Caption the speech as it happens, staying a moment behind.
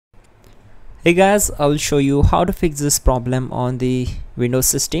Hey guys, I will show you how to fix this problem on the Windows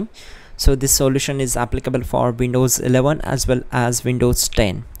system. So this solution is applicable for Windows 11 as well as Windows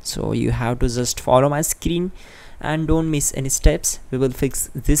 10. So you have to just follow my screen and don't miss any steps. We will fix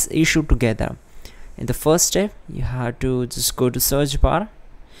this issue together. In the first step, you have to just go to search bar,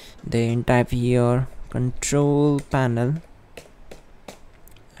 then type here control panel,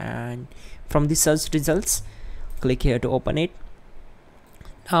 and from the search results click here to open it.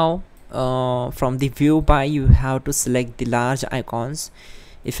 Now from the view by, you have to select the large icons.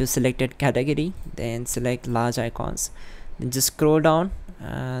 If you selected category, then select large icons, then just scroll down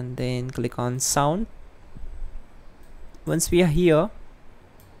and then click on sound. Once we are here,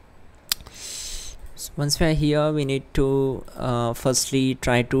 we need to firstly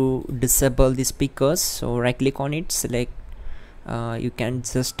try to disable the speakers. So right click on it, select, you can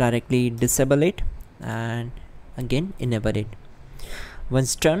just directly disable it and again enable it.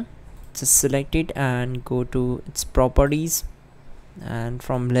 Once done, just select it and go to its properties, and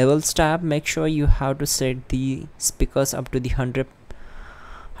from levels tab, make sure you have to set the speakers up to the 100%,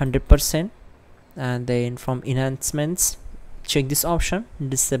 and then from enhancements, check this option,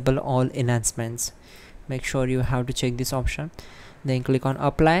 disable all enhancements. Make sure you have to check this option, then click on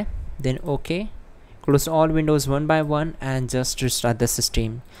apply, then OK. Close all windows one by one and just restart the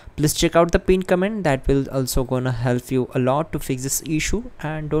system. Please check out the pinned comment, that will also gonna help you a lot to fix this issue,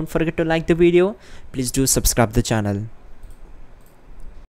 and don't forget to like the video. Please do subscribe the channel.